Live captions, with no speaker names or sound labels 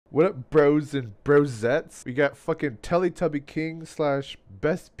What up, bros and brosettes? We got fucking Teletubby King slash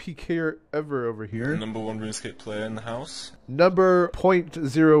best PKer ever over here. Number 1 Runescape player in the house. Number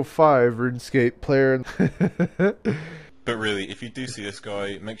 .05 RuneScape player. But really, if you do see this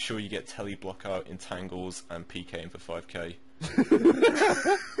guy, make sure you get Telly block out in tangles and PK him for 5k.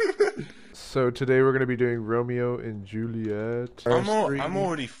 So today we're gonna be doing Romeo and Juliet. I'm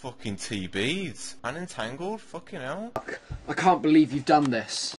already fucking TB'd and entangled. Fucking hell! I can't believe you've done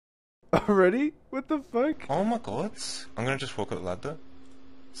this. Already? What the fuck? Oh my god! I'm gonna just walk up the ladder.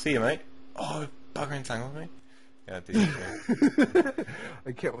 See you, mate. Oh, bugger entangled me. Yeah, dude.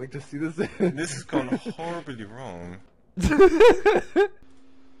 I can't wait to see this. This has gone horribly wrong.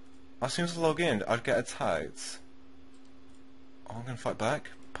 As soon as I log in, I'd get attacked. Oh, I'm gonna fight back.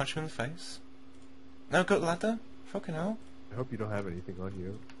 Punch him in the face. No, go to the ladder. Fucking hell. I hope you don't have anything on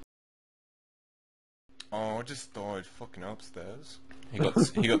you. Oh, I just died fucking upstairs. He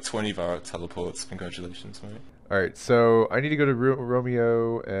got 20 Varrock teleports. Congratulations, mate. Alright, so I need to go to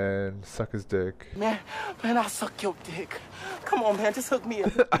Romeo and suck his dick. Man, I'll suck your dick. Come on, man, just hook me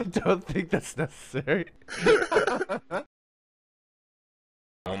up. I don't think that's necessary.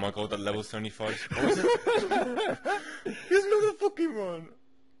 Oh my god, that level's 75. What was it? Here's another fucking one.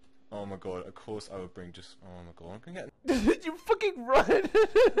 Oh my god, of course I would bring just... Oh my god, I'm gonna get... Did you fucking run?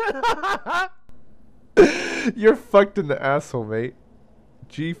 You're fucked in the asshole, mate.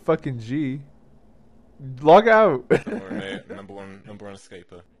 G fucking G. Log out. Don't worry, mate. Number one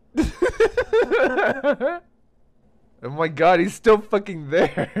escaper. Oh my god, he's still fucking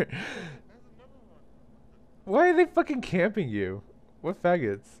there. Why are they fucking camping you? What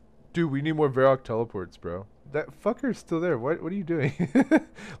faggots? Dude, we need more Varrock teleports, bro. That fucker's still there. What are you doing?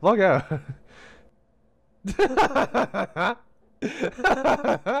 Log out. What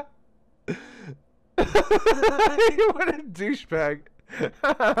a douchebag.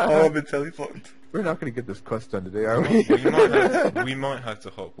 Oh, I've been teleported. We're not gonna get this quest done today, are we? We might have to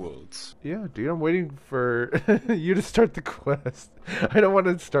hop worlds. Yeah, dude, I'm waiting for you to start the quest. I don't want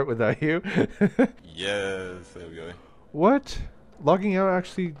to start without you. Yes, there we go. What? Logging out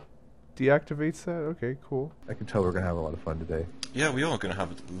actually deactivates that? Okay, cool. I can tell we're gonna have a lot of fun today. Yeah, we are gonna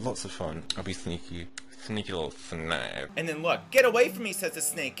have lots of fun. I'll be sneaky. Sneaky little snap. And then look, get away from me, says the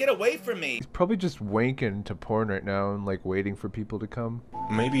snake. Get away from me. He's probably just wanking to porn right now and like waiting for people to come.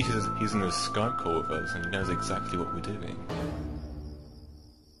 Maybe he's in a Skype call with us and he knows exactly what we're doing.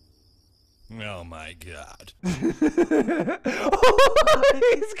 Oh my god. Oh,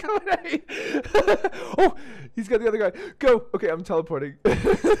 he's coming at you. Oh, he's got the other guy. Go. Okay, I'm teleporting.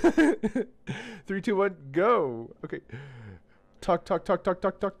 3, 2, 1, go. Okay. Talk.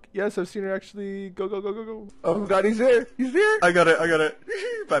 Yes, I've seen her actually. Go. Oh god, he's there! He's there! I got it.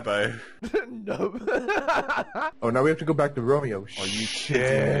 Bye. No. Oh, now we have to go back to Romeo. Are you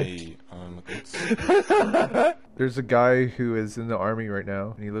kidding me? Oh my god. There's a guy who is in the army right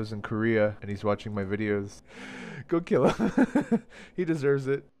now, and he lives in Korea, and he's watching my videos. Go kill him. He deserves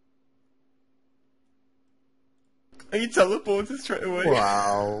it. Are you teleported straight away?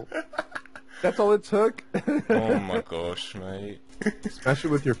 Wow. That's all it took? Oh my gosh, mate. Smash it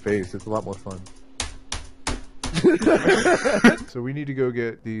with your face, it's a lot more fun. So we need to go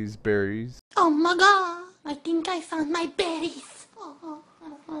get these berries. Oh my god, I think I found my berries. Oh,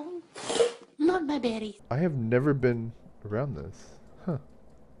 not my berries. I have never been around this. Huh.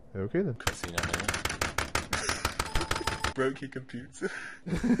 Okay then. Broke your computer.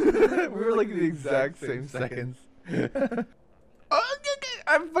 We were like the exact same seconds. Oh, okay,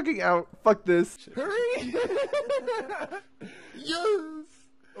 I'm fucking out. Fuck this. Hurry! Yes!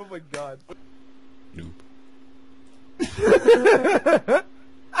 Oh my god. Noob.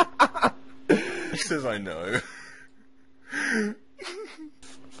 He says I know.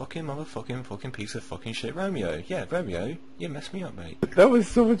 Fucking motherfucking piece of fucking shit, Romeo. Yeah, Romeo, you messed me up, mate. That was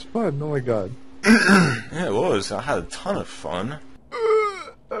so much fun, oh my god. Yeah, it was. I had a ton of fun.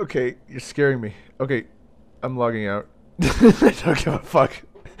 Okay, you're scaring me. Okay, I'm logging out. I don't give a fuck.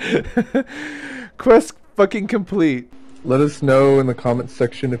 Quest fucking complete. Let us know in the comments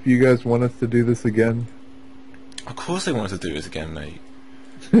section if you guys want us to do this again. Of course they wanted to do this again, mate.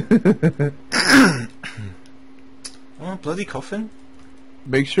 Oh, bloody coffin.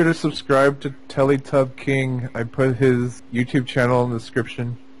 Make sure to subscribe to Teletub King. I put his YouTube channel in the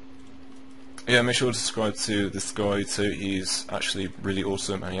description. Yeah, make sure to subscribe to this guy too. He's actually really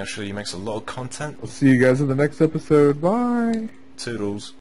awesome and he actually makes a lot of content. I'll see you guys in the next episode. Bye! Toodles.